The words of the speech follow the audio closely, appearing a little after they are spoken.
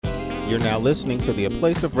You're now listening to the A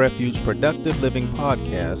Place of Refuge Productive Living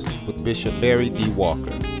podcast with Bishop Barry D.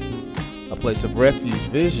 Walker. A Place of Refuge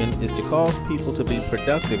vision is to cause people to be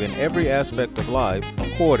productive in every aspect of life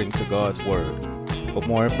according to God's Word. For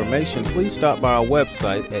more information, please stop by our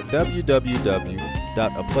website at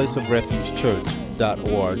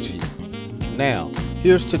www.aplaceofrefugechurch.org. Now,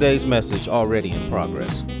 here's today's message already in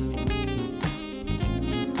progress.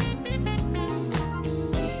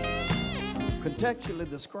 Contextually,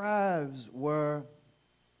 the scribes were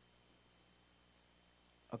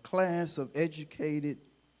a class of educated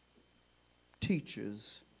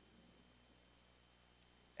teachers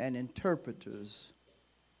and interpreters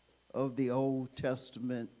of the Old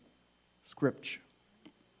Testament scripture.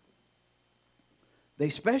 They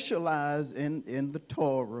specialize in the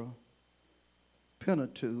Torah,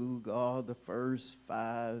 Pentateuch, or the first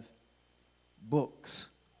 5 books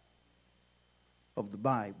of the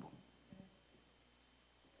Bible.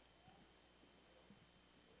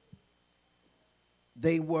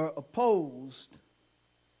 They were opposed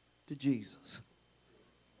to Jesus.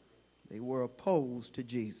 They were opposed to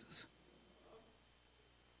Jesus.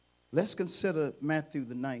 Let's consider Matthew,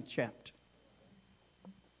 the 9th chapter,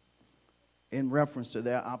 in reference to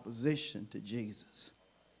their opposition to Jesus.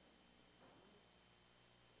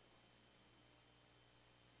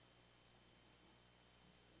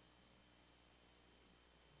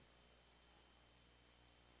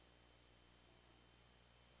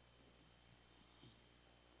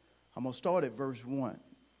 I'm going to start at verse 1.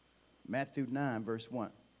 Matthew 9, verse 1.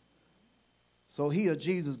 So he,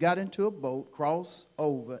 Jesus, got into a boat, crossed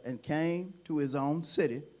over, and came to his own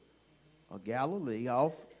city of Galilee.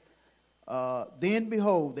 Then,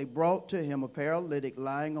 behold, they brought to him a paralytic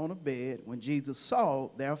lying on a bed. When Jesus saw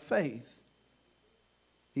their faith,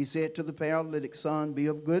 he said to the paralytic, Son, be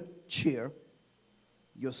of good cheer.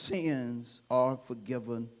 Your sins are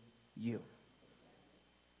forgiven you.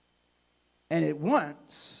 And at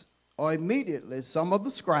once, or immediately, some of the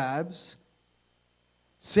scribes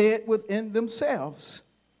said within themselves,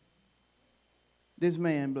 this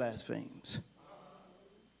man blasphemes.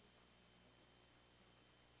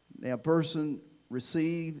 Now, a person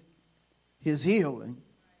received his healing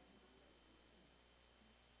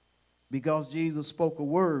because Jesus spoke a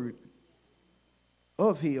word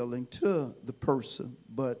of healing to the person,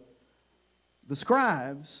 but the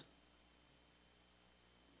scribes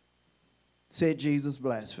said Jesus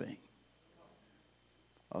blasphemed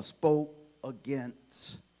or spoke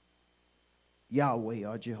against Yahweh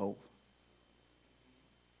or Jehovah.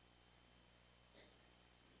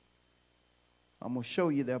 I'm going to show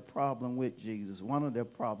you their problem with Jesus. One of their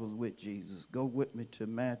problems with Jesus. Go with me to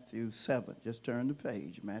Matthew 7. Just turn the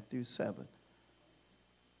page. Matthew 7.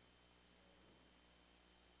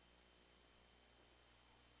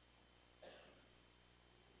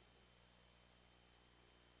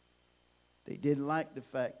 They didn't like the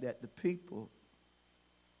fact that the people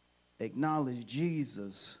acknowledged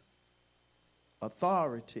Jesus'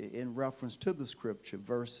 authority in reference to the scripture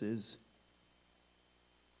versus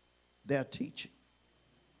their teaching.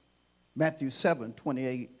 Matthew 7,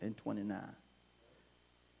 28 and 29.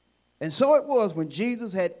 And so it was when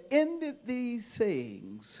Jesus had ended these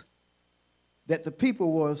things that the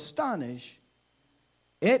people were astonished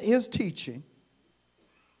at his teaching,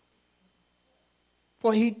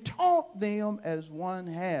 for he taught them as one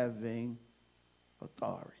having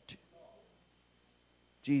authority.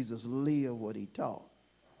 Jesus lived what he taught.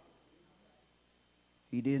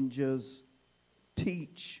 He didn't just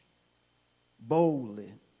teach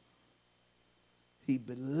boldly. He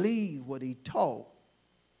believed what he taught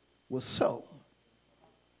was so,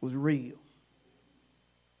 was real.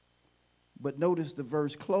 But notice the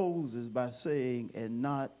verse closes by saying, and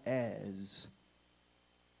not as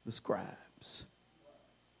the scribes.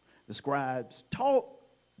 The scribes taught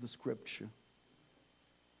the scripture,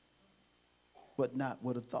 but not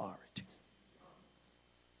with authority.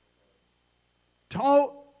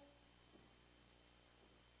 Taught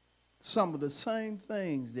some of the same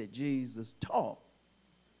things that Jesus taught,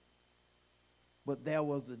 but there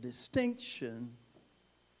was a distinction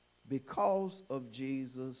because of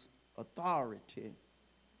Jesus' authority,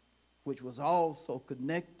 which was also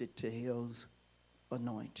connected to his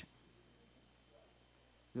anointing.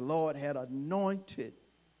 The Lord had anointed,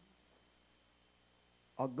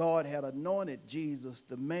 or God had anointed Jesus,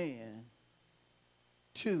 the man,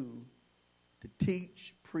 to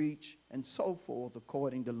teach, preach, and so forth,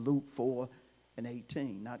 according to Luke 4 and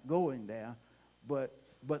 18. Not going there, but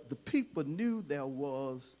the people knew there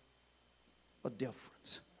was a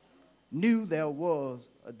difference, knew there was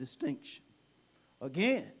a distinction.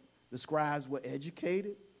 Again, the scribes were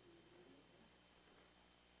educated,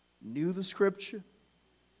 knew the scripture,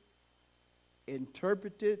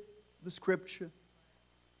 interpreted the scripture,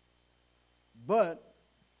 but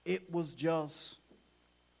it was just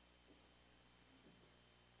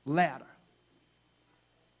ladder.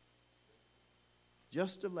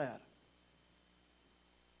 Just a ladder.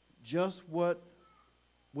 Just what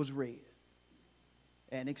was read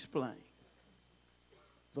and explained.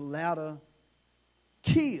 The ladder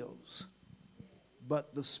kills,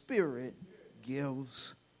 but the Spirit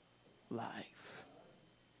gives life.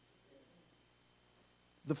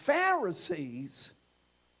 The Pharisees,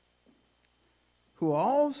 who are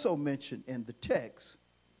also mentioned in the text,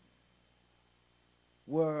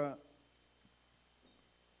 were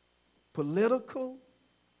political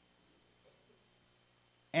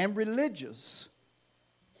and religious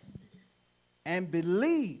and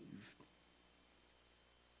believed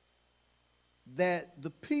that the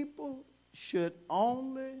people should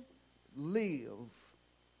only live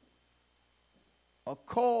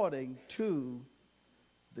according to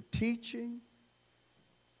the teaching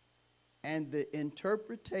and the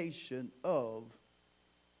interpretation of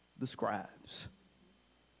the scribes.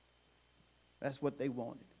 That's what they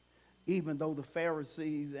wanted. Even though the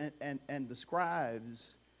Pharisees and the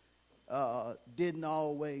scribes didn't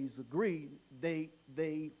always agree,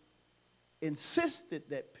 they insisted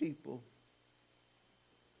that people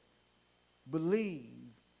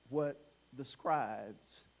believe what the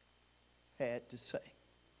scribes had to say.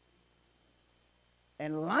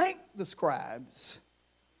 And like the scribes,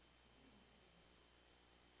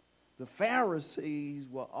 the Pharisees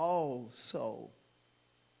were also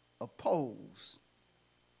opposed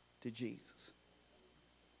to Jesus.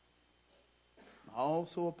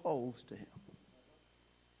 Also opposed to him.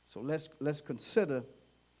 So let's consider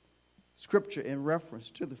scripture in reference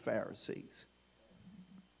to the Pharisees.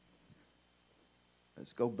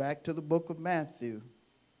 Let's go back to the book of Matthew,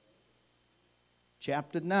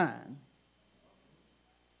 chapter 9,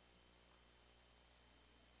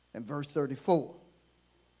 and verse 34.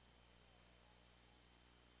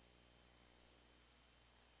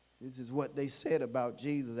 This is what they said about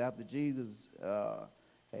Jesus after Jesus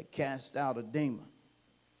had cast out a demon.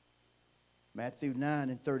 Matthew 9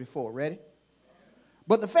 and 34. Ready?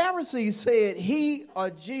 But the Pharisees said, he or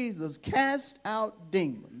Jesus cast out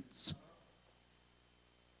demons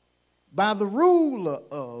by the ruler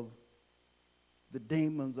of the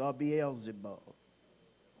demons, or Beelzebub.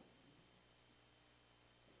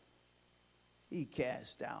 He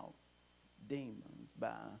cast out demons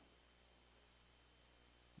by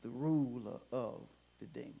the ruler of the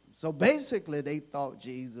demons. So basically, they thought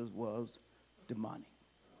Jesus was demonic.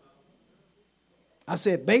 I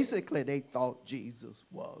said, basically, they thought Jesus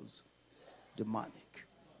was demonic.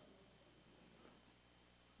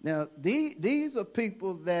 Now, these are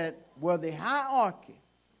people that were the hierarchy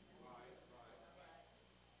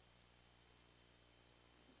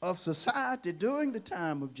of society during the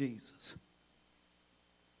time of Jesus.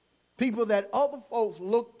 People that other folks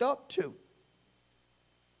looked up to.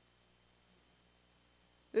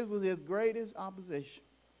 This was his greatest opposition.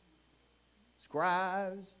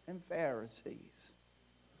 Scribes and Pharisees.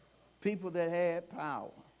 People that had power.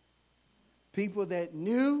 People that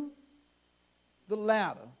knew the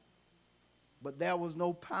ladder, but there was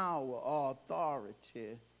no power or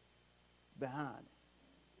authority behind it.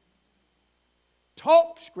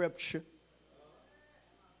 Taught scripture,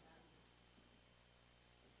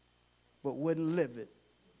 but wouldn't live it.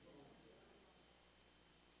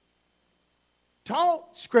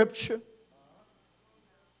 Taught scripture,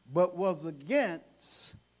 but was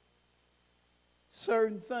against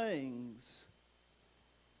certain things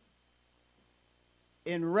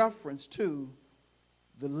in reference to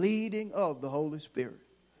the leading of the Holy Spirit.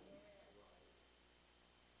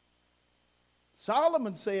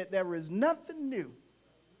 Solomon said there is nothing new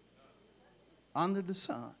under the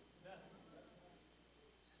sun.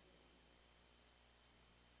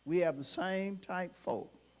 We have the same type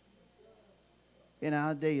folk in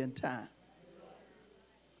our day and time.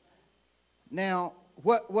 Now,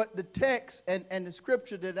 what the text and the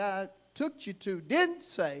scripture that I took you to didn't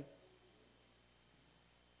say,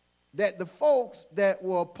 that the folks that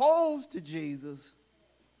were opposed to Jesus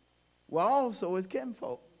were also his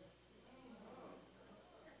kinfolk.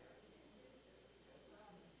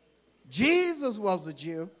 Jesus was a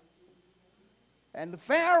Jew, and the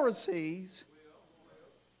Pharisees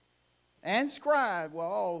and scribes were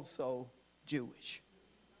also Jewish.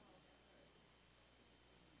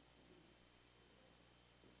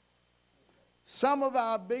 Some of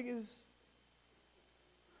our biggest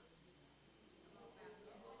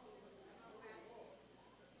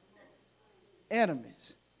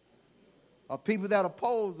enemies or people that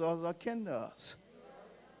oppose us are kin to us.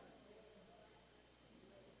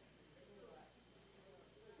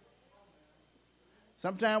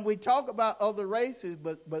 Sometimes we talk about other races,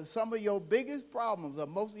 but some of your biggest problems, or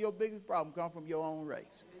most of your biggest problems, come from your own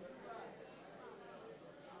race.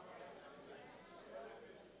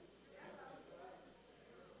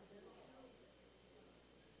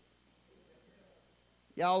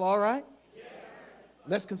 Y'all all right? Yeah.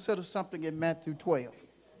 Let's consider something in Matthew 12.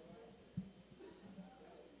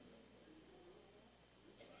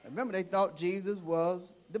 Remember, they thought Jesus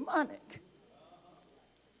was demonic.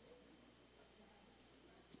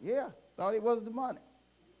 Yeah, thought he was demonic.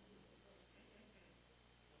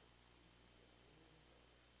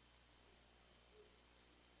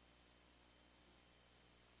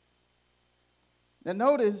 Now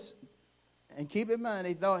notice, and keep in mind,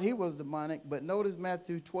 they thought he was demonic, but notice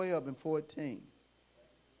Matthew 12 and 14.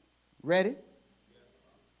 Ready?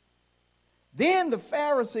 Then the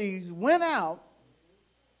Pharisees went out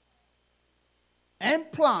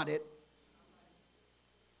and plotted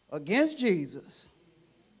against Jesus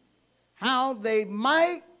how they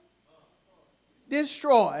might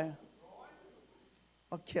destroy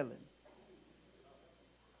or kill him.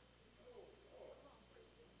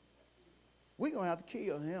 We're going to have to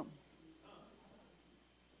kill him.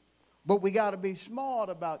 But we got to be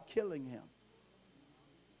smart about killing him.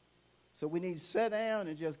 So we need to sit down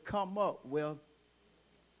and just come up with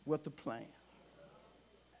the plan.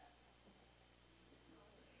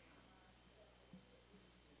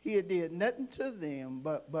 He had did nothing to them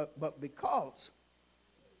but because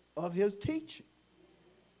of his teaching,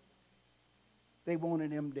 they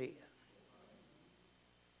wanted him dead.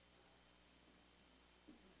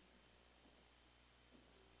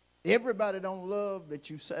 Everybody don't love that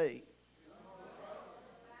you saved.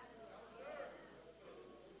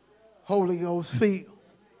 Holy Ghost filled.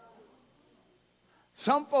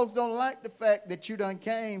 Some folks don't like the fact that you done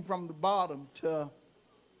came from the bottom to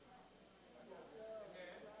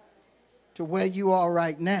where you are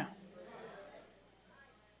right now.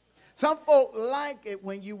 Some folk like it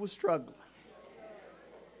when you were struggling.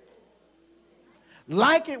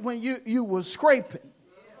 Like it when you were scraping.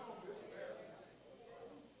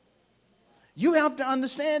 You have to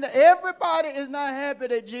understand that everybody is not happy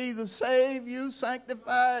that Jesus saved you,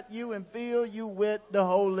 sanctified you, and filled you with the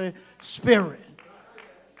Holy Spirit.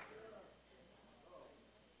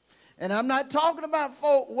 And I'm not talking about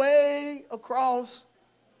folk way across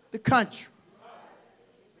the country.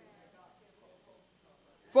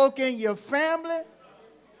 Folk in your family,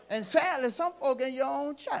 and sadly, some folk in your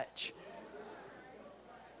own church.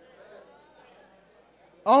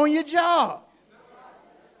 On your job.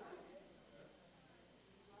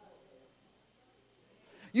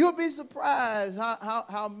 You'll be surprised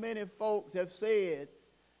how many folks have said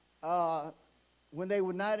when they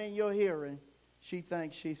were not in your hearing, she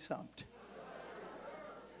thinks she's something.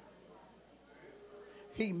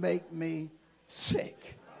 He make me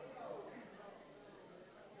sick.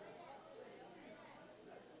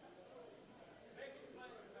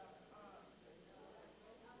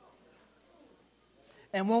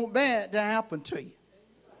 And want bad to happen to you.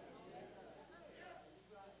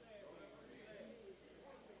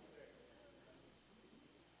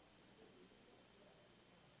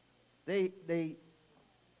 They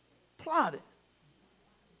plotted,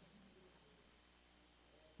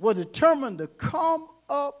 were determined to come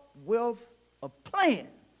up with a plan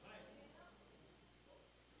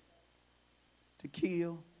to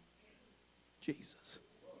kill Jesus.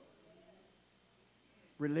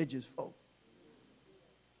 Religious folk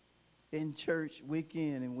in church week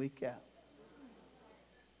in and week out.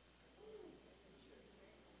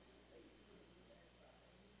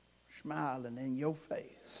 Smiling in your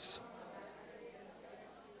face.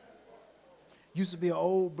 Used to be an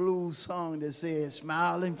old blues song that said,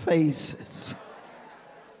 smiling faces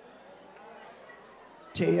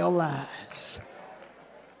tell lies.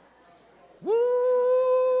 Woo!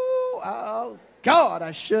 Oh, God,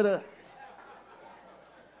 I should have.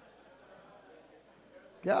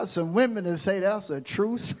 Got some women that say that's a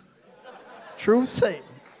true saying.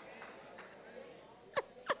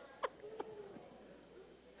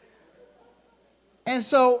 And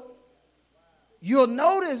so you'll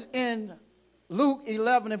notice in Luke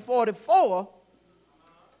 11 and 44,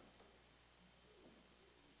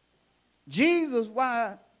 Jesus,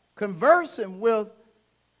 while conversing with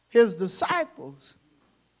his disciples,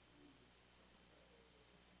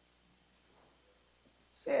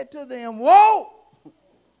 said to them, woe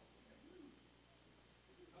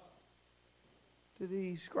to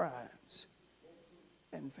these scribes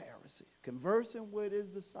and Pharisees, conversing with his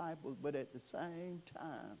disciples, but at the same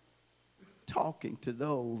time talking to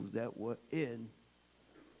those that were in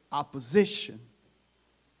opposition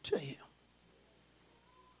to him.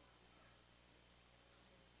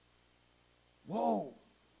 Whoa.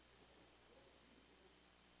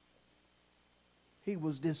 He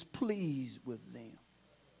was displeased with them.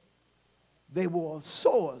 They were a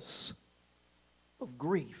source of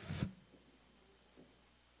grief.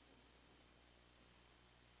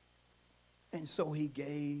 And so he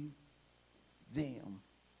gave them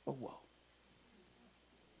a woe.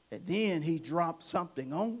 And then he dropped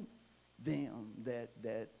something on them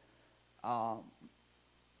that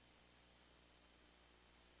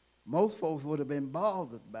most folks would have been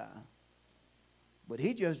bothered by. But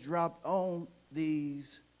he just dropped on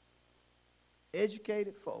these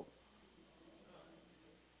educated folk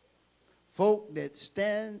that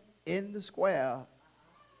stand in the square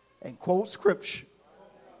and quote scripture.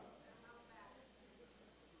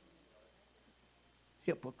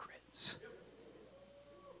 Hypocrites.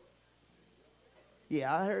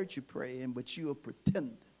 Yeah, I heard you praying, but you're a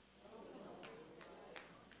pretender.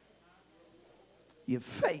 You're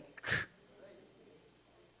fake.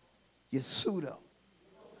 You're pseudo.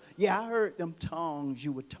 Yeah, I heard them tongues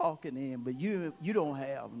you were talking in, but you don't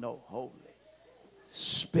have no Holy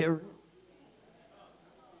Spirit.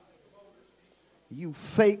 You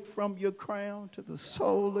fake from your crown to the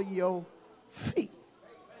sole of your feet.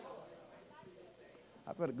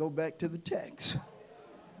 I better go back to the text.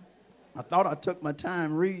 I thought I took my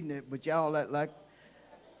time reading it, but y'all act like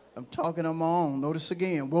I'm talking on my own. Notice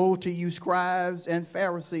again, woe to you scribes and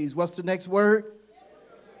Pharisees. What's the next word?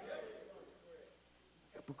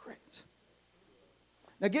 Hypocrites.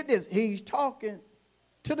 Now get this. He's talking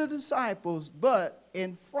to the disciples, but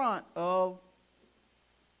in front of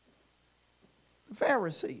the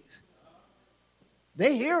Pharisees.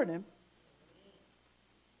 They hearing him.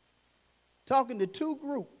 Talking to two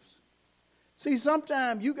groups. See,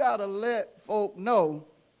 sometimes you got to let folk know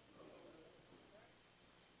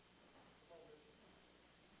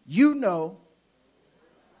you know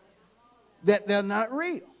that they're not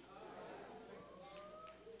real.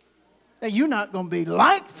 And you're not going to be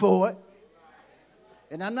liked for it.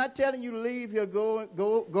 And I'm not telling you to leave here, go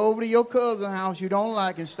over to your cousin's house you don't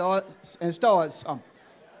like and start something.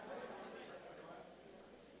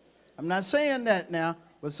 I'm not saying that now,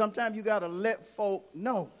 but sometimes you got to let folk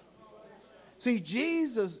know. See,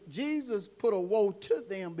 Jesus put a woe to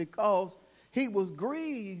them because he was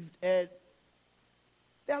grieved at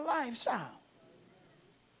their lifestyle.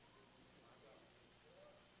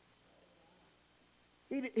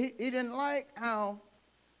 He didn't like how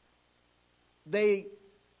they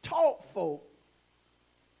taught folk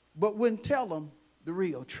but wouldn't tell them the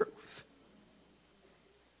real truth.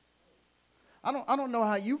 I don't know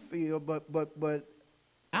how you feel, but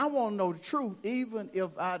I want to know the truth even if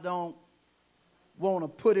I don't want to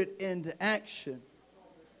put it into action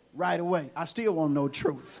right away. I still want to know the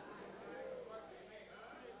truth.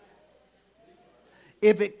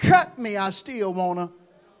 If it cut me, I still want to.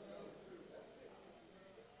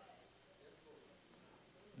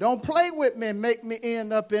 Don't play with me and make me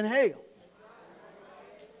end up in hell.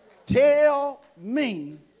 Tell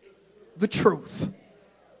me the truth.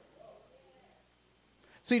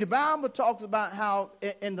 See, the Bible talks about how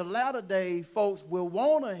in the latter days, folks will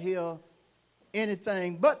want to hear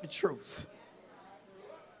anything but the truth.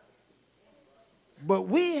 But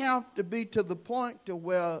we have to be to the point to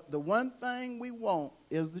where the one thing we want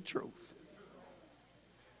is the truth.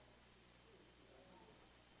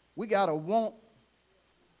 We got to want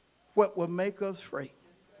what will make us free.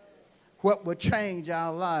 What will change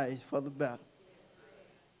our lives for the better.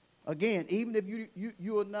 Again, even if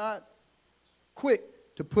you are not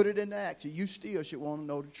quick to put it into action, you still should want to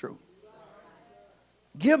know the truth.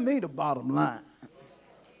 Give me the bottom line.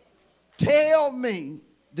 Tell me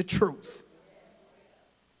the truth.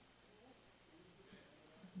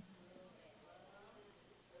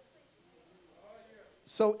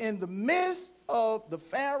 So in the midst of the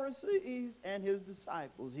Pharisees and his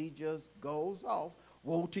disciples, he just goes off.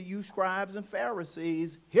 Woe to you, scribes and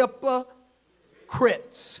Pharisees,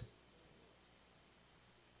 hypocrites.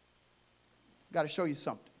 Got to show you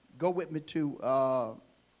something. Go with me to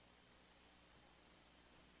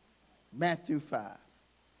Matthew 5.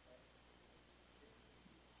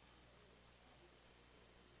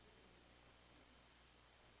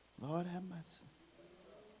 Lord have mercy.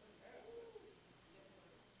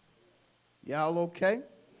 Y'all okay?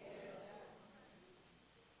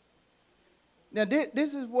 Now,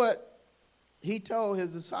 this is what he told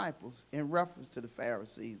his disciples in reference to the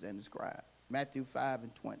Pharisees and the scribes. Matthew 5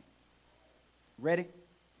 and 20. Ready?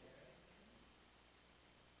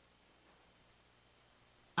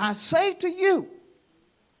 I say to you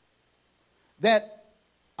that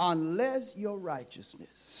unless your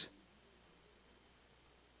righteousness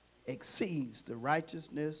exceeds the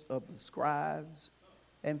righteousness of the scribes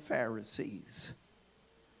and Pharisees,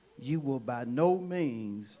 you will by no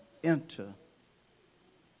means enter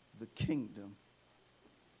the kingdom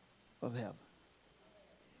of heaven.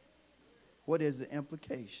 What is the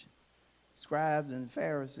implication? Scribes and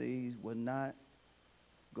Pharisees were not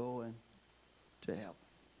going to heaven.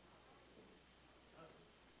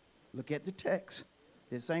 Look at the text.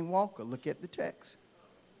 This ain't Walker. Look at the text.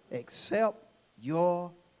 Except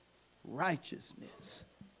your righteousness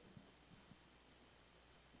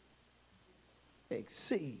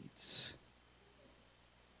exceeds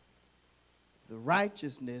the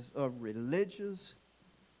righteousness of religious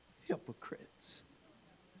hypocrites,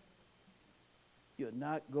 you're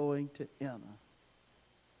not going to enter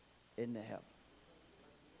into heaven.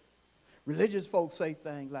 Religious folks say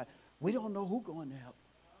things like, we don't know who's going to heaven.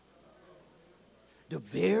 The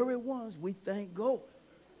very ones we think going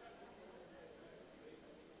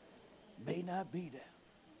may not be there.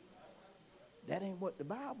 That ain't what the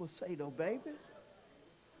Bible say though, baby.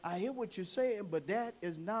 I hear what you're saying, but that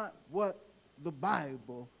is not what the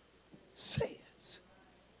Bible says.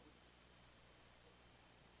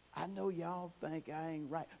 I know y'all think I ain't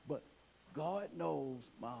right, but God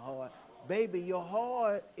knows my heart. Baby, your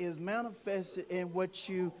heart is manifested in what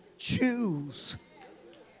you choose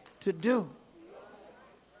to do.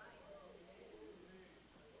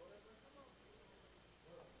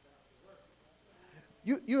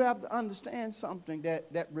 You have to understand something,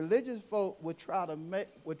 that religious folk would try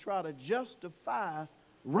to justify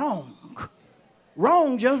wrong.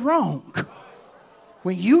 Wrong, just wrong.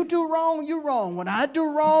 When you do wrong, you're wrong. When I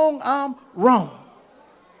do wrong, I'm wrong.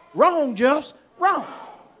 Wrong, just wrong.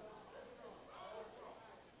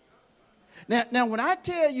 Now, when I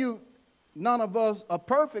tell you none of us are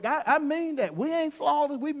perfect, I mean that. We ain't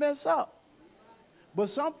flawless, we mess up. But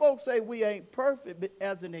some folks say we ain't perfect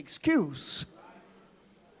as an excuse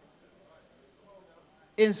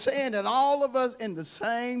in saying that all of us in the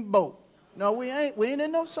same boat. No, we ain't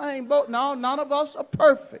in no same boat. No, none of us are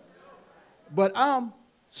perfect. But I'm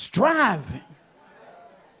striving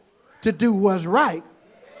to do what's right,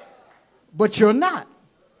 but you're not.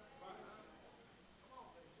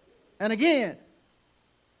 And again,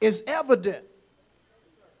 it's evident.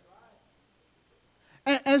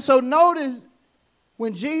 And so notice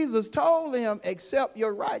when Jesus told them, except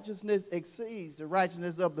your righteousness exceeds the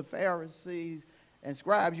righteousness of the Pharisees and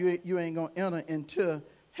scribes, you ain't going to enter into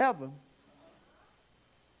heaven.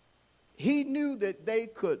 He knew that they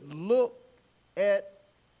could look at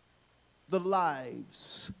the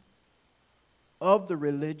lives of the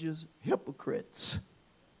religious hypocrites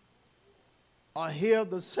or hear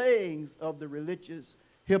the sayings of the religious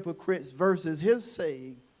hypocrites versus his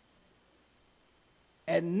saying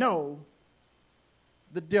and know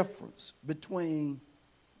the difference between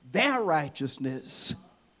their righteousness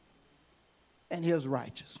and his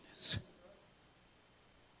righteousness.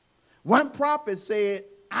 One prophet said,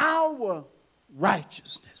 our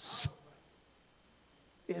righteousness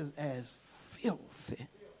is as filthy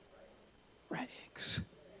rags.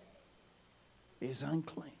 It's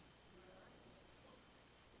unclean.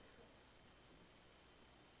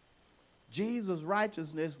 Jesus'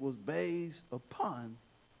 righteousness was based upon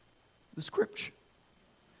the scripture.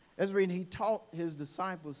 As reading, he taught his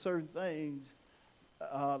disciples certain things,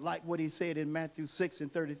 like what he said in Matthew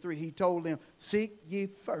 6:33. He told them, seek ye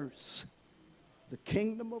first the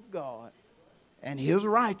kingdom of God and his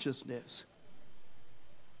righteousness,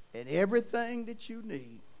 and everything that you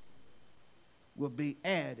need will be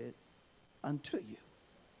added unto you.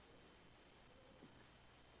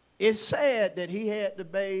 It's sad that he had to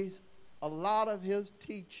base a lot of his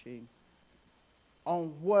teaching on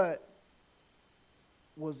what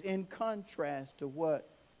was in contrast to what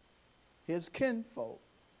his kinfolk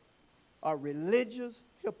or religious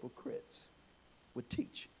hypocrites would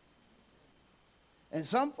teach. And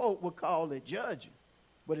some folk would call it judging,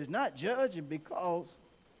 but it's not judging because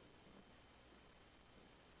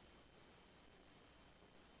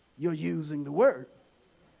you're using the word.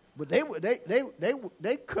 But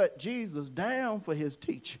they cut Jesus down for his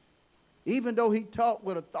teaching, even though he taught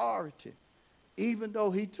with authority, even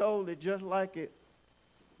though he told it just like it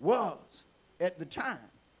was at the time.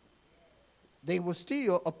 They were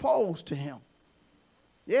still opposed to him.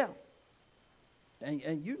 Yeah.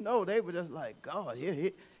 And you know, they were just like, God,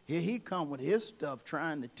 here he come with his stuff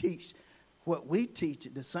trying to teach what we teach,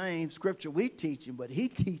 the same scripture we teaching, but he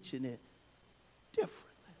teaching it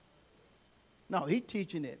differently. No, he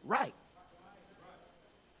teaching it right.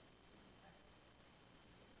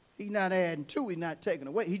 He's not adding to, he's not taking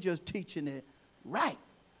away. He's just teaching it right.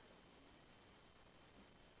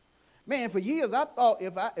 Man, for years I thought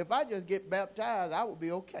if I just get baptized, I would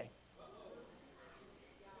be okay.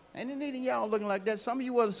 Ain't any of y'all looking like that. Some of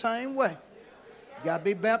you were the same way. You got to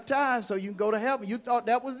be baptized so you can go to heaven. You thought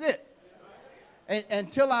that was it. And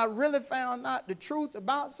until I really found out the truth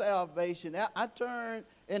about salvation, I turned,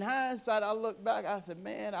 in hindsight, I look back, I said,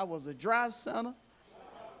 man, I was a dry sinner.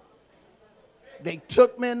 They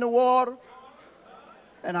took me in the water,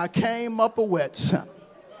 and I came up a wet sinner.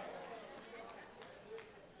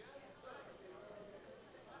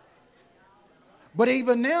 But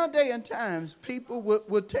even nowadays in times, people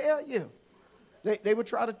would tell you, they would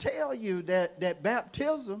try to tell you that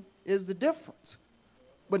baptism is the difference.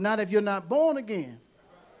 But not if you're not born again.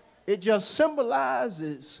 It just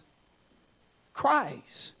symbolizes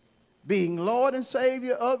Christ being Lord and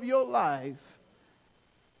Savior of your life.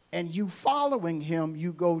 And you following him,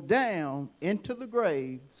 you go down into the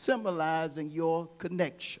grave, symbolizing your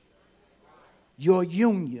connection, your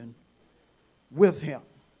union with him.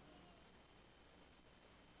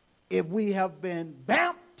 If we have been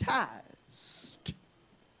baptized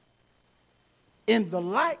in the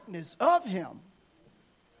likeness of him,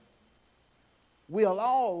 we'll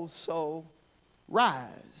also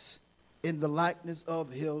rise in the likeness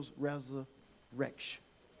of his resurrection.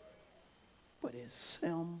 But it's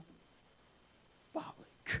symbolic.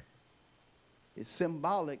 It's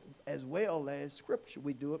symbolic as well as scripture.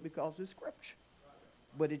 We do it because it's scripture.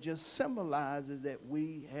 But it just symbolizes that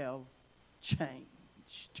we have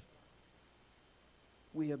changed.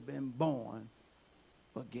 We have been born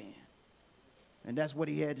again. And that's what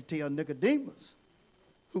he had to tell Nicodemus,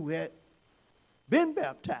 who had been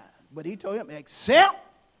baptized. But he told him, except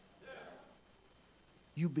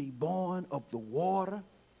you be born of the water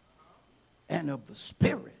and of the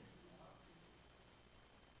Spirit,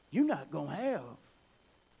 you're not going to have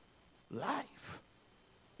life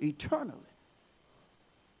eternally.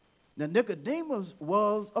 Now, Nicodemus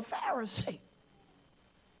was a Pharisee,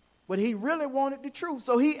 but he really wanted the truth.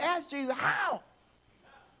 So he asked Jesus, how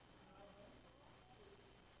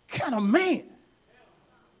can a man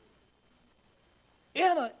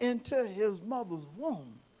enter into his mother's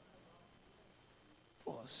womb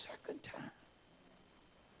for a second time?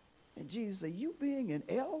 And Jesus said, you being an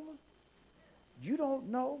elder, you don't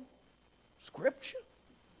know scripture?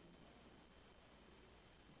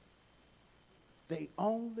 They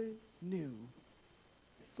only knew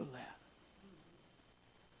the latter.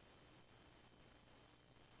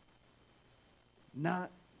 Not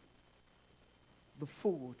the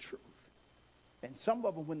full truth. And some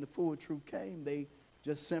of them, when the full truth came, they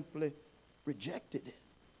just simply rejected it.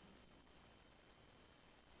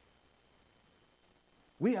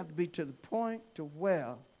 We have to be to the point to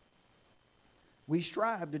where we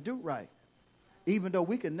strive to do right, even though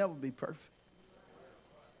we can never be perfect.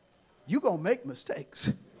 You're going to make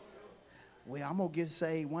mistakes. Well, I'm going to get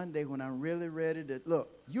saved one day when I'm really ready to, look,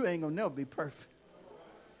 you ain't going to never be perfect.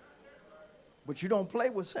 But you don't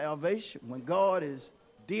play with salvation. When God is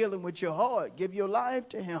dealing with your heart, give your life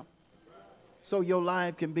to him so your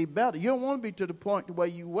life can be better. You don't want to be to the point to where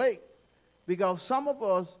you wait, because some of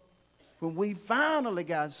us, when we finally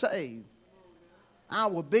got saved,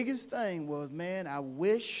 our biggest thing was, man, I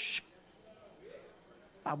wish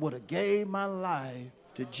I would have gave my life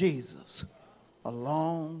to Jesus a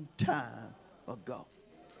long time ago.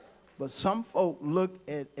 But some folk look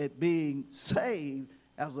at being saved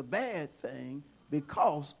as a bad thing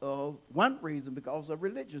because of one reason, because of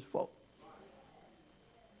religious folk.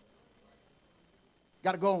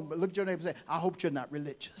 Got to go on, but look at your neighbor and say, I hope you're not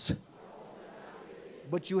religious.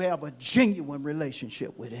 But you have a genuine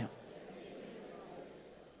relationship with him.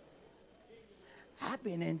 I've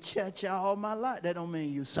been in church all my life. That don't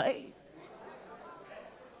mean you saved.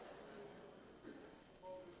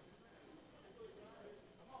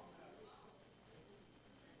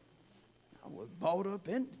 I was brought up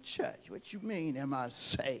in the church. What you mean, am I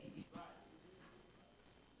saved?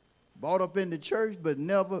 Brought up in the church, but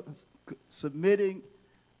never submitting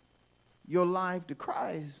your life to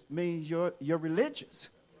Christ means you're religious.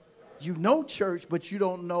 You know church, but you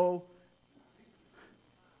don't know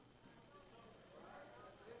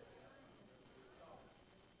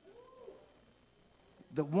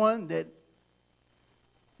the one that,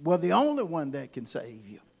 well, the only one that can save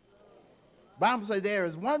you. Bible says there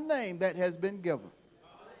is one name that has been given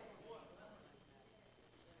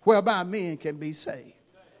whereby men can be saved.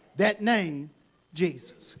 That name,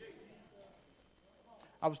 Jesus.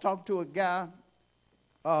 I was talking to a guy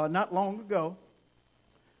not long ago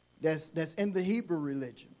that's in the Hebrew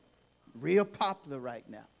religion, real popular right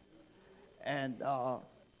now. And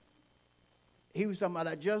he was talking about,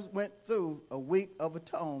 I just went through a week of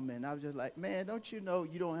atonement. I was just like, man, don't you know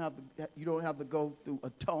you don't have to go through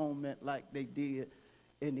atonement like they did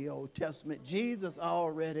in the Old Testament. Jesus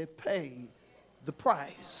already paid the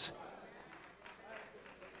price.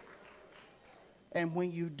 And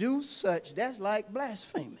when you do such, that's like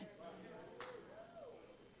blaspheming.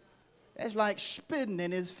 That's like spitting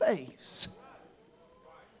in his face,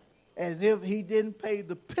 as if he didn't pay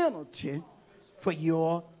the penalty for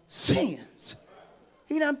your sins.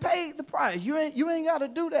 He done paid the price. You ain't got to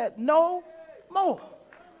do that no more.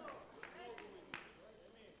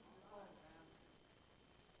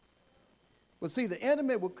 But see, the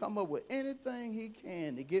enemy will come up with anything he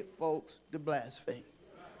can to get folks to blaspheme.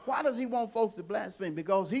 Why does he want folks to blaspheme?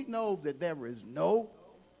 Because he knows that there is no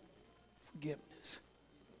forgiveness.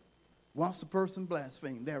 Once a person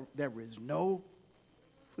blasphemes, there is no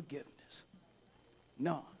forgiveness.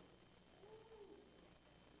 None.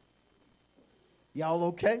 Y'all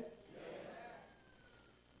okay?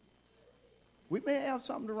 We may have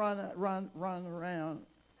something to run around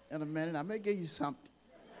in a minute. I may give you something.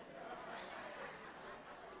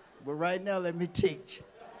 But right now, let me teach.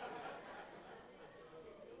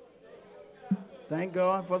 Thank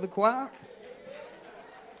God for the choir.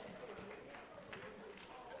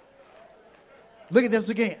 Look at this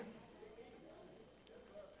again.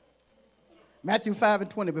 Matthew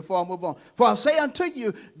 5:20, before I move on. For I say unto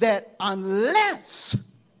you that unless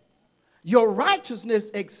your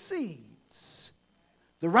righteousness exceeds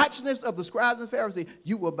the righteousness of the scribes and Pharisees,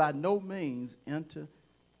 you will by no means enter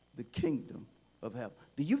the kingdom of heaven.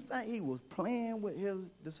 Do you think he was playing with his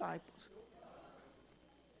disciples?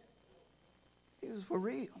 He was for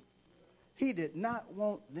real. He did not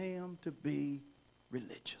want them to be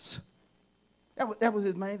religious. That was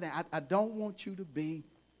his main thing. I don't want you to be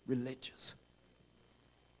religious.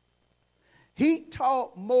 He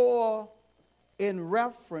taught more in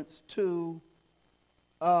reference to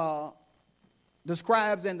the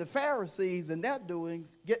scribes and the Pharisees and their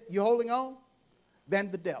doings, you holding on, than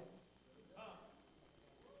the devil.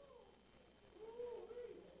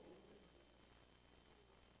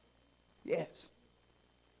 Yes.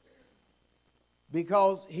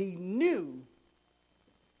 Because he knew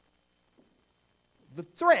the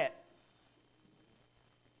threat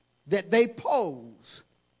that they posed,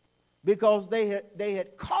 because they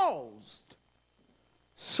had caused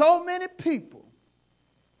so many people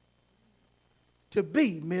to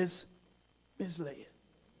be misled.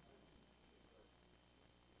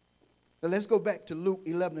 Now let's go back to Luke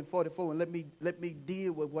 11:44 and let me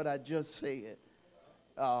deal with what I just said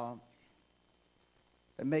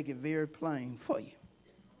and make it very plain for you.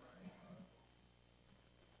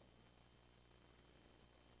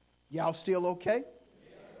 Y'all still okay?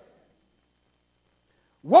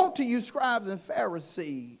 Woe to you, scribes and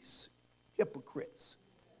Pharisees, hypocrites,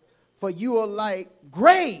 for you are like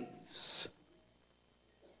graves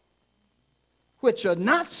which are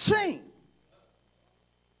not seen,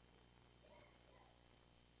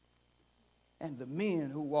 and the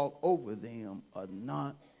men who walk over them are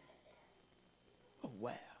not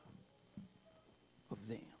aware of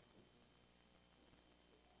them.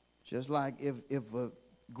 Just like if a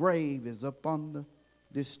grave is up on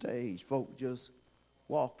this stage, folk just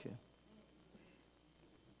walking.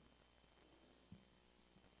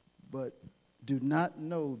 But do not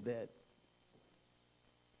know that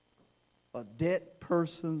a dead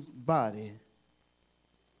person's body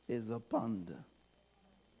is up under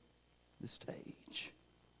the stage.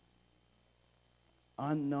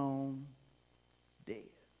 Unknown, dead.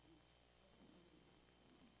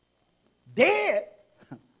 Dead,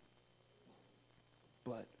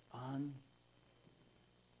 but unknown.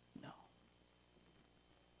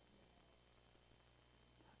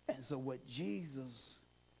 And so what Jesus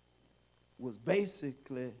was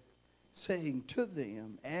basically saying to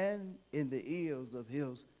them and in the ears of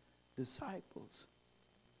his disciples,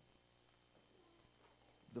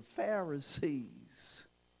 the Pharisees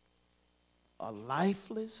are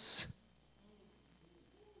lifeless,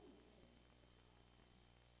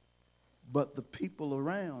 but the people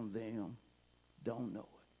around them don't know it.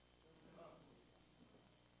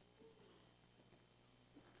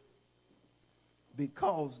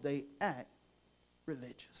 Because they act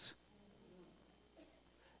religious.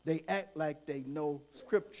 They act like they know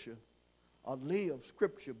Scripture or live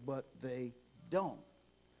Scripture, but they don't.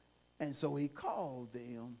 And so he called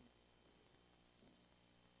them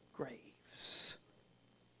graves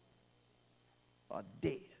or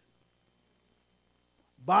dead.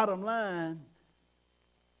 Bottom line,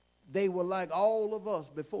 they were like all of us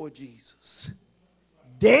before Jesus.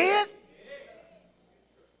 Dead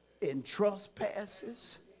in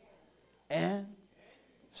trespasses and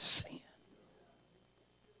sin.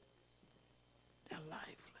 They're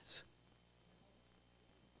lifeless.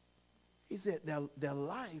 He said they're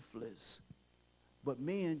lifeless, but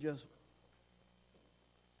men just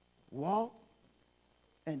walk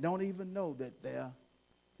and don't even know that they're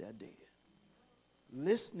dead.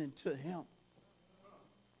 Listening to him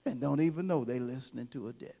and don't even know they're listening to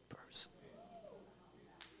a dead person.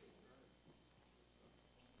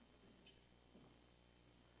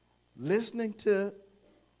 Listening to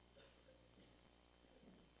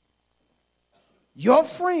your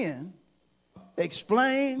friend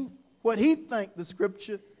explain what he thinks the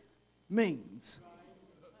scripture means.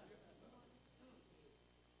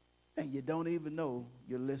 And you don't even know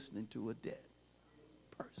you're listening to a dead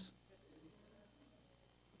person.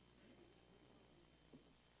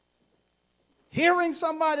 Hearing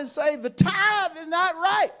somebody say the tithe is not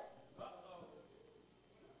right.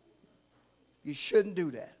 You shouldn't do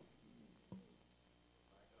that.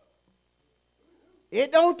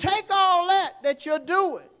 It don't take all that you're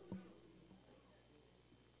doing.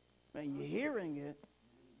 And you're hearing it,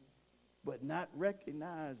 but not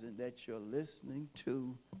recognizing that you're listening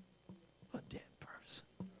to a dead person.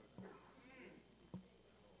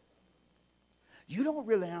 You don't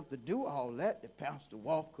really have to do all that Pastor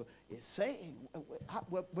Walker is saying.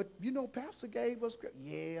 But you know, Pastor gave us script.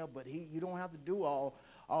 Yeah, but you don't have to do all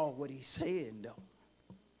what he's saying, though.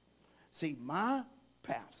 See, my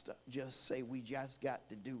pastor just say we just got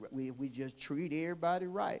to do right. We just treat everybody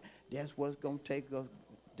right. That's what's going to take us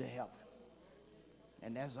to heaven.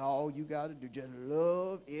 And that's all you got to do. Just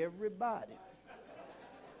love everybody.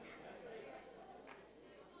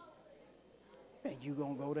 And you're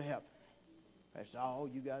going to go to heaven. That's all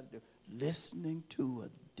you got to do. Listening to a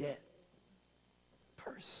dead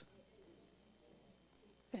person.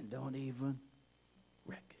 And don't even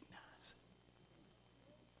recognize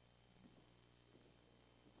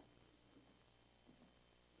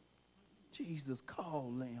it. Jesus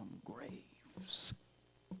called them graves.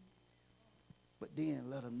 But then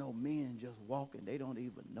let them know men just walking, they don't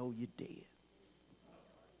even know you're dead.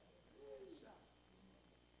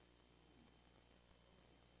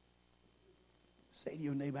 Say to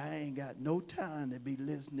your neighbor, I ain't got no time to be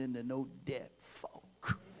listening to no dead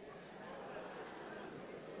folk.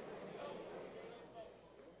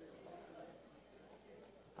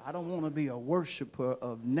 I don't want to be a worshiper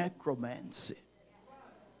of necromancy.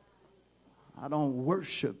 I don't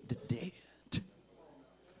worship the dead.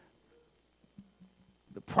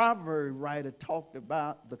 The proverb writer talked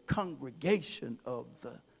about the congregation of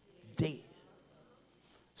the dead,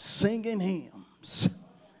 singing hymns,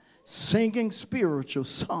 singing spiritual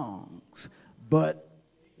songs, but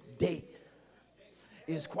dead.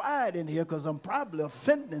 It's quiet in here because I'm probably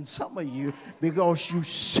offending some of you because you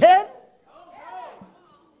said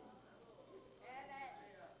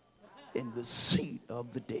in the seat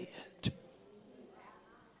of the dead.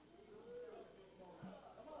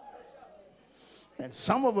 And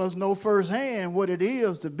some of us know firsthand what it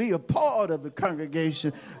is to be a part of the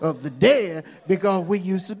congregation of the dead because we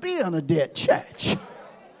used to be in a dead church.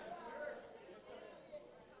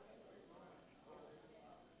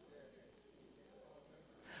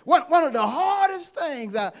 One of the hardest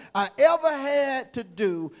things I ever had to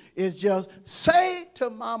do is just say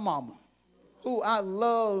to my mama, who I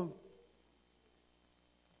love.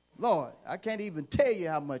 Lord, I can't even tell you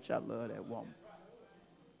how much I love that woman.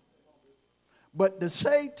 But to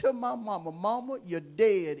say to my mama, Mama, you're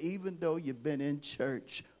dead even though you've been in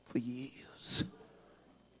church for years.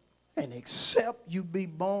 And except you be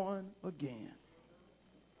born again,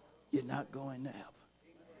 you're not going to heaven.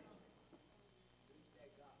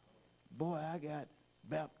 Boy, I got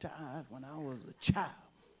baptized when I was a child.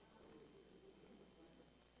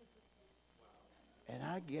 And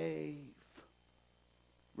I gave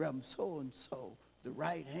Reverend so-and-so the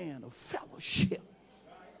right hand of fellowship.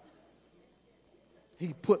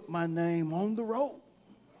 He put my name on the roll.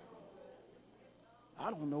 I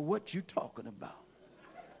don't know what you're talking about.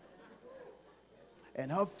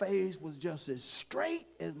 And her face was just as straight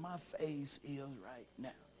as my face is right now.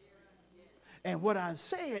 And what I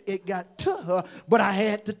said, it got to her, but I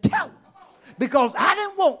had to tell her. Because I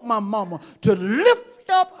didn't want my mama to lift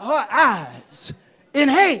up her eyes in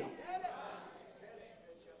hell.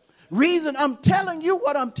 Reason I'm telling you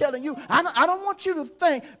what I'm telling you, I don't want you to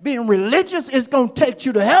think being religious is going to take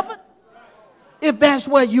you to heaven. If that's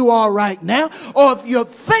where you are right now, or if you're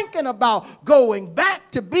thinking about going back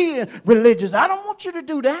to being religious, I don't want you to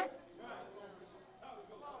do that.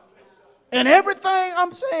 And everything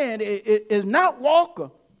I'm saying is not Walker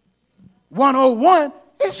 101,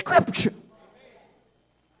 it's scripture.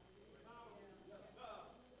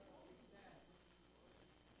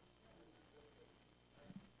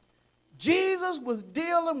 Jesus was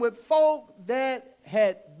dealing with folk that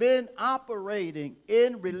had been operating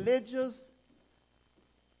in religious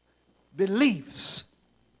beliefs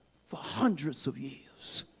for hundreds of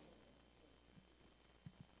years.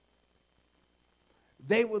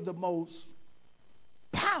 They were the most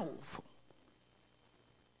powerful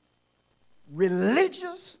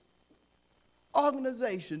religious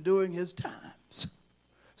organization during his times.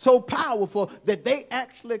 So powerful that they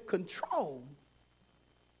actually controlled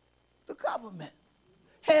the government,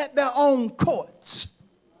 had their own courts,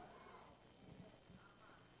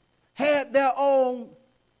 had their own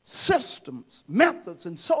systems, methods,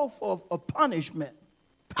 and so forth of punishment.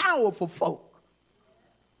 Powerful folk.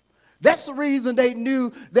 That's the reason they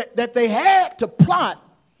knew that they had to plot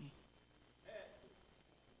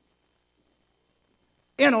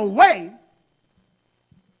in a way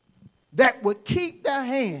that would keep their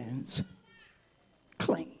hands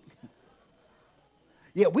clean.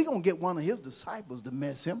 Yeah, we're going to get one of his disciples to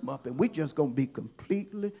mess him up, and we're just going to be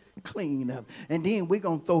completely clean up. And then we're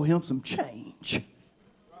going to throw him some change.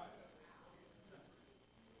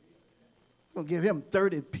 We're going to give him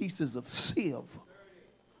 30 pieces of silver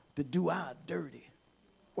to do our dirty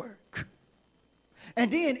work.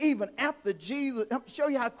 And then even after Jesus, I'll show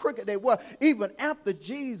you how crooked they were, even after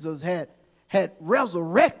Jesus had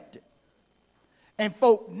resurrected, and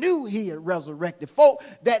folk knew he had resurrected, folk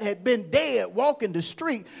that had been dead walking the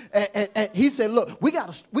street, and he said, look, we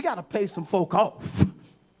gotta pay some folk off.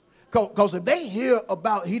 Because if they hear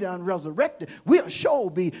about he done resurrected, we'll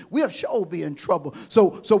sure be in trouble.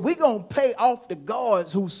 So we're going to pay off the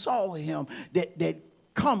guards who saw him that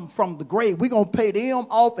come from the grave. We're going to pay them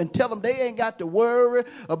off and tell them they ain't got to worry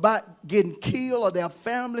about getting killed or their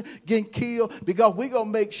family getting killed, because we're going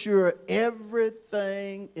to make sure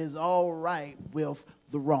everything is all right with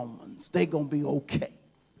the Romans. They're going to be okay.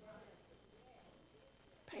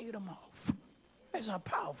 Pay them off. That's how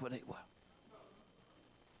powerful they were.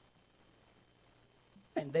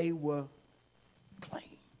 And they were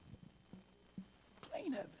clean.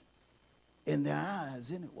 Clean of it. In their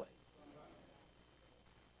eyes anyway.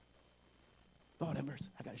 Lord have mercy.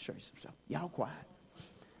 I got to show you some stuff. Y'all quiet.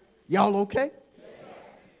 Y'all okay?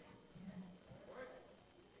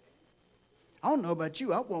 I don't know about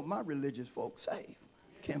you. I want my religious folks saved.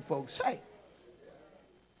 Can folks saved?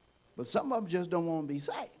 But some of them just don't want to be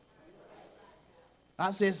saved. I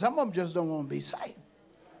said some of them just don't want to be saved.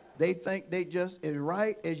 They think they just as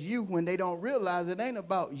right as you when they don't realize it ain't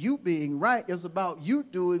about you being right. It's about you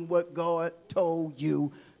doing what God told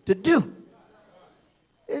you to do.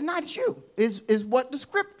 It's not you. It's what the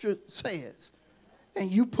scripture says. And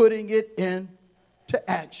you putting it into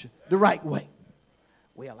action the right way.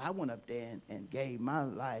 Well, I went up there and gave my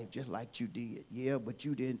life just like you did. Yeah, but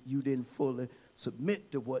you didn't fully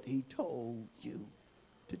submit to what he told you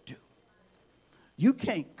to do. You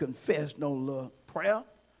can't confess no little prayer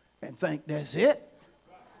and think that's it.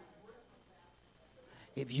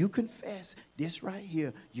 If you confess this right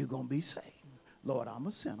here, you're going to be saved. Lord, I'm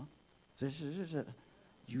a sinner.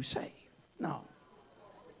 You saved. No.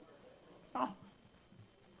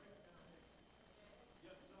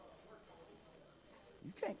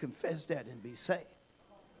 You can't confess that and be saved.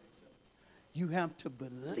 You have to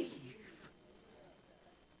believe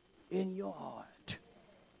in your heart.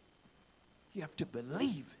 You have to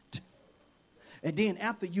believe it. And then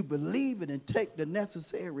after you believe it and take the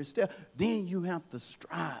necessary step, then you have to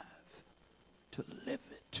strive to live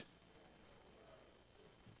it.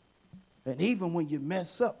 And even when you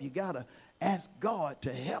mess up, you got to ask God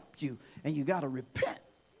to help you. And you got to repent.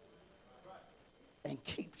 And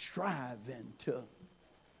keep striving to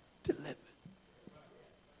live it.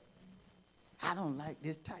 I don't like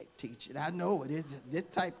this type teaching. I know it is. This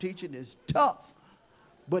type teaching is tough.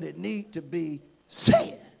 But it needs to be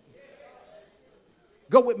said.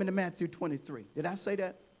 Go with me to Matthew 23. Did I say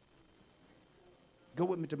that? Go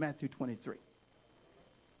with me to Matthew 23.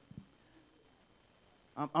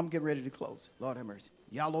 I'm getting ready to close. Lord have mercy.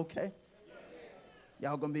 Y'all okay?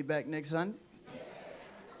 Y'all going to be back next Sunday?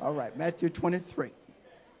 All right, Matthew 23.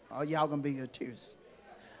 Oh, y'all going to be here tears.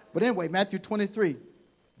 But anyway, Matthew 23,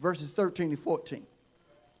 verses 13 and 14.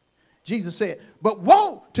 Jesus said, but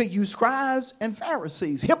woe to you scribes and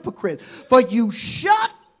Pharisees, hypocrites, for you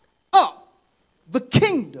shut up the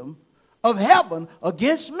kingdom of heaven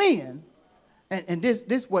against men. And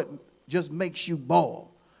this what just makes you bawl.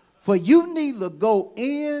 For you neither go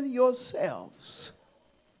in yourselves,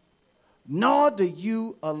 nor do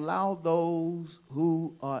you allow those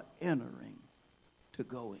who are entering to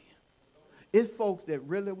go in. It's folks that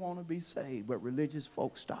really want to be saved, but religious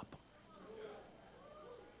folks stop them.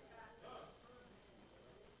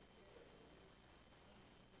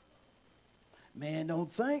 Man, don't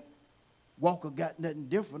think Walker got nothing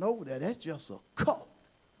different over there. That's just a cult.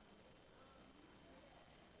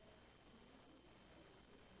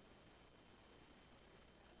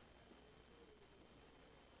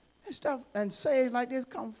 And stuff and sayings like this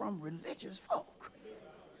come from religious folk.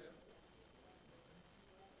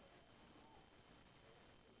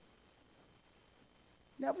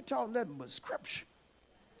 Never taught nothing but scripture.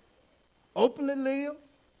 Openly live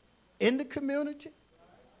in the community.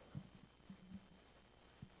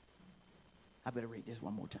 I better read this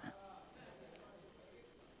one more time.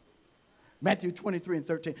 Matthew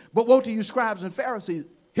 23:13. But woe to you, scribes and Pharisees,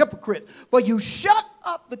 hypocrites, for you shut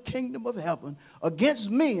up the kingdom of heaven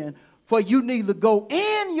against men, for you neither go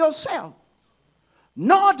in yourself,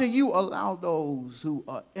 nor do you allow those who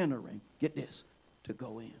are entering, get this, to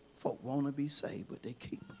go in. Folk want to be saved, but they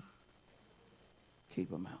keep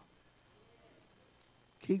them out.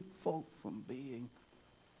 Keep folk from being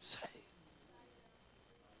saved.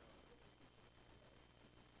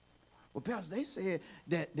 Well, Pastor, they said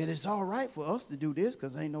that it's all right for us to do this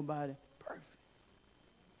because ain't nobody perfect.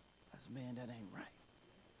 I said, man, that ain't right.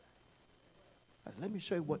 I said, let me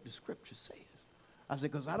show you what the scripture says. I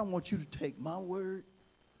said, because I don't want you to take my word,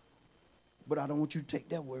 but I don't want you to take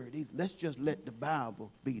that word either. Let's just let the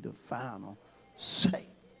Bible be the final say.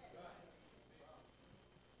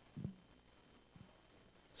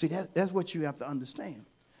 See, that's what you have to understand.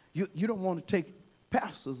 You don't want to take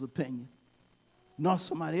pastor's opinion, nor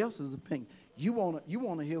somebody else's opinion. You want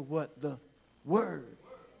to hear what the word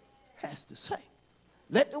has to say.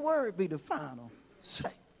 Let the word be the final say.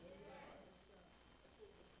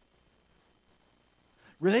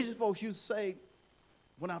 Religious folks used to say,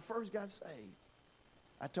 when I first got saved,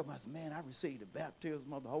 I told them, I said, man, I received the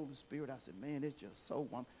baptism of the Holy Spirit. I said, man, it's just so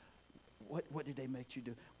wonderful. What did they make you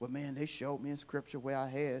do? Well, man, they showed me in scripture where I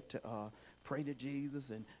had to pray to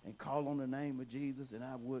Jesus and call on the name of Jesus, and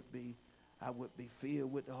I would be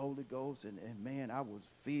filled with the Holy Ghost. And man, I was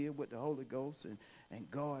filled with the Holy Ghost,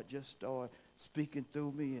 and God just started speaking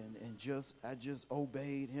through me, and I just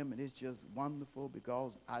obeyed him, and it's just wonderful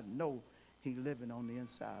because I know he living on the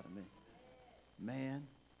inside of me. Man,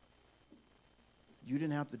 you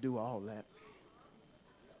didn't have to do all that.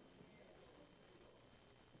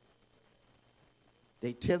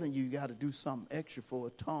 They telling you got to do something extra for a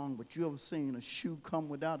tongue, but you ever seen a shoe come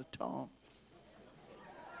without a tongue?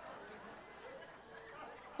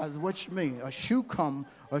 I said, what you mean? A shoe come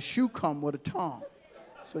with a tongue.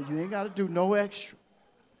 So you ain't got to do no extra.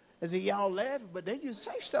 I said, y'all laughing, but they used to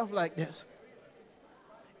say stuff like this.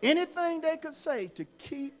 Anything they could say to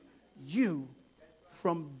keep you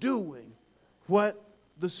from doing what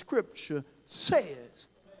the scripture says,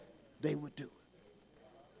 they would do it.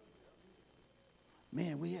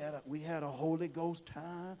 Man, we had a Holy Ghost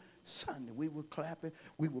time Sunday. We were clapping,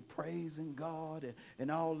 we were praising God and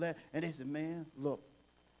all that. And they said, man, look,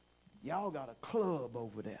 y'all got a club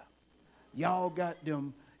over there. Y'all got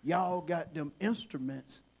them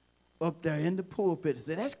instruments up there in the pulpit. They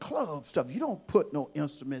said, that's club stuff. You don't put no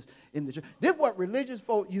instruments in the church. This is what religious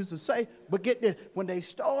folk used to say. But get this, when they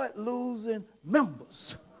started losing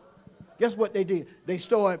members, guess what they did? They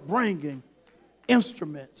started bringing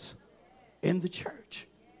instruments in the church.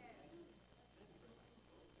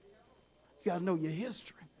 You got to know your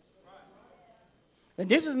history. And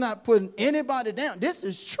this is not putting anybody down. This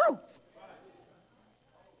is truth.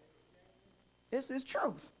 This is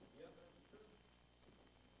truth.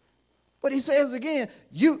 But he says again,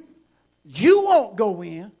 you won't go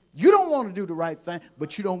in. You don't want to do the right thing,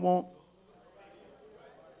 but you don't want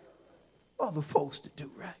other folks to do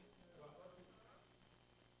right.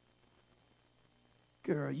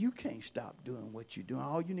 Girl, you can't stop doing what you're doing.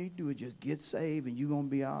 All you need to do is just get saved and you're going to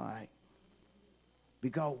be all right.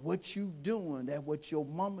 Because what you doing, that's what your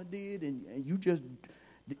mama did, and you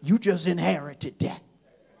just inherited that.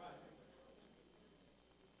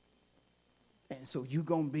 And so you're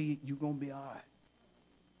gonna be all right.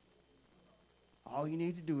 All you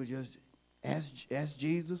need to do is just ask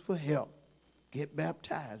Jesus for help. Get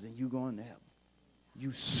baptized and you're going to heaven.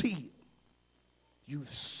 You seal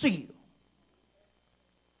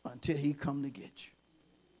until he come to get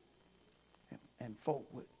you. And folk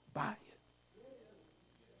would buy it.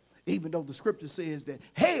 Even though the scripture says that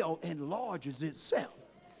hell enlarges itself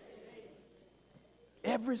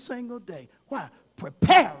every single day. Why?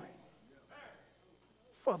 Preparing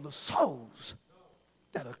for the souls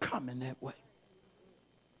that are coming that way.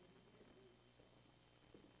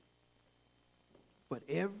 But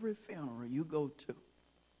every funeral you go to,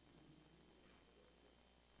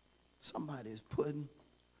 somebody is putting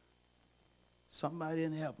somebody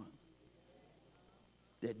in heaven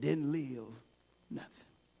that didn't live nothing.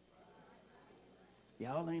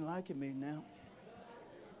 Y'all ain't liking me now.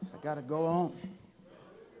 I got to go on.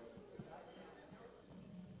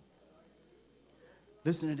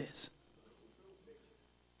 Listen to this.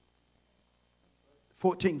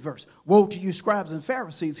 14th verse. Woe to you, scribes and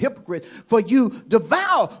Pharisees, hypocrites, for you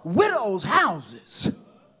devour widows' houses,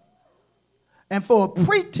 and for a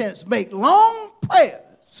pretense make long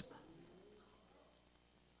prayers.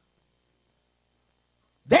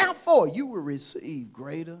 Therefore, you will receive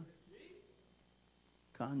greater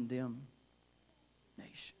condemnation.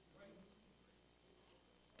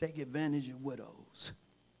 Take advantage of widows.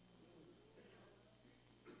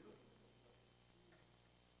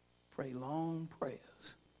 Pray long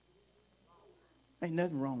prayers. Ain't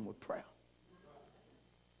nothing wrong with prayer,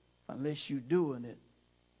 unless you're doing it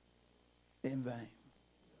in vain.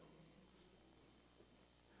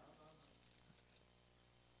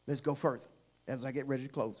 Let's go further as I get ready to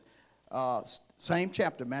close. Same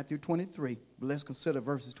chapter, Matthew 23, but let's consider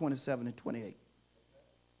verses 27 and 28.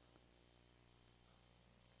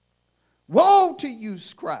 Woe to you,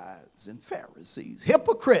 scribes and Pharisees,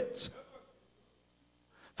 hypocrites!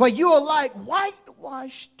 For you are like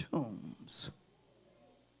whitewashed tombs.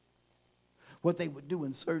 What they would do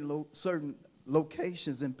in certain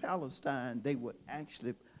locations in Palestine, they would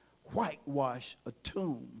actually whitewash a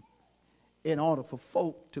tomb in order for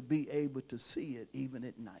folk to be able to see it even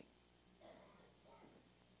at night.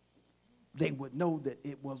 They would know that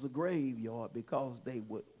it was a graveyard because they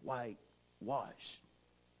would whitewash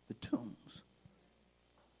the tombs.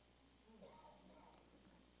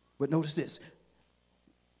 But notice this.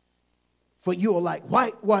 For you are like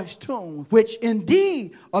whitewashed tombs, which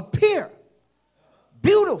indeed appear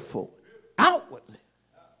beautiful outwardly,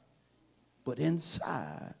 but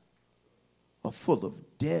inside are full of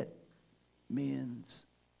dead men's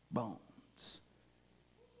bones.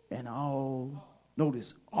 And all,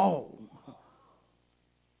 notice, all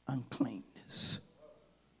uncleanness.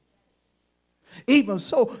 Even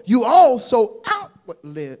so, you also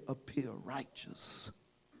outwardly appear righteous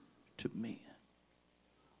to men,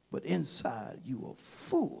 but inside you are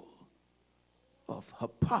full of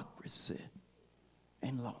hypocrisy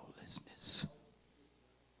and lawlessness.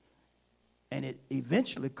 And it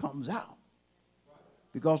eventually comes out.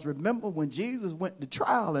 Because remember when Jesus went to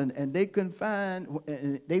trial and they couldn't find,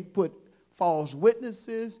 and they put false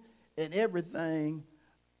witnesses and everything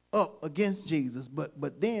up against Jesus.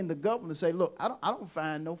 But then the governor said, look, I don't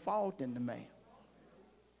find no fault in the man.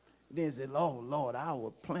 Then he said, oh, Lord,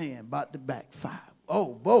 our plan about to backfire.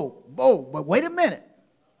 Oh, but wait a minute.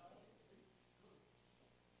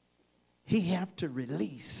 He have to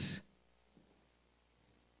release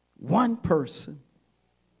one person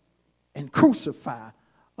and crucify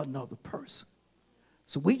another person.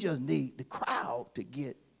 So we just need the crowd to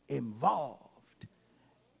get involved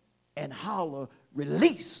and holler,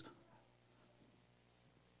 release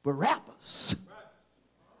Barabbas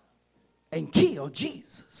and kill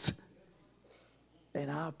Jesus. And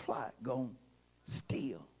our plot gonna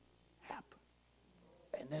still happen.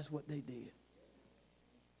 And that's what they did.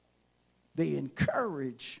 They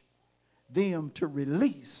encouraged them to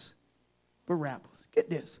release Barabbas. Get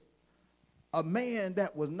this. A man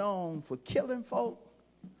that was known for killing folk,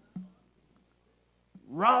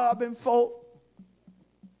 robbing folk,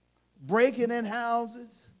 breaking in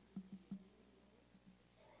houses,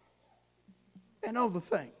 and other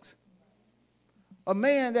things. A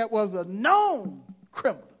man that was a known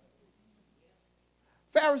criminal.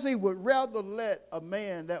 Pharisees would rather let a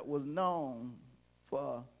man that was known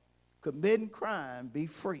for committing crime be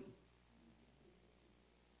free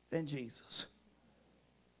than Jesus.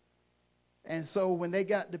 And so when they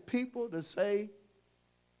got the people to say,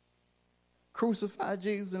 crucify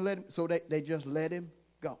Jesus and let him, so they just let him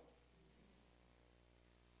go.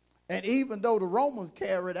 And even though the Romans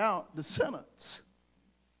carried out the sentence,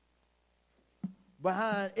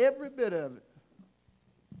 behind every bit of it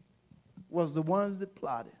was the ones that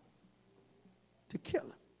plotted to kill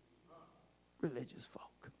him, religious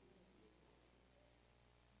folk.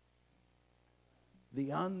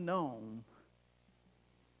 The unknown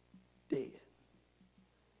dead.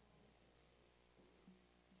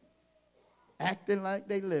 Acting like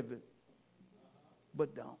they live it,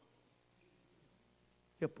 but don't.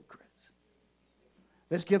 Hypocrites.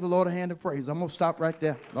 Let's give the Lord a hand of praise. I'm going to stop right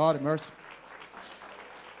there. Lord have mercy.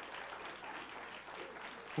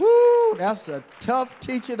 Woo, that's a tough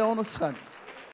teaching on a Sunday.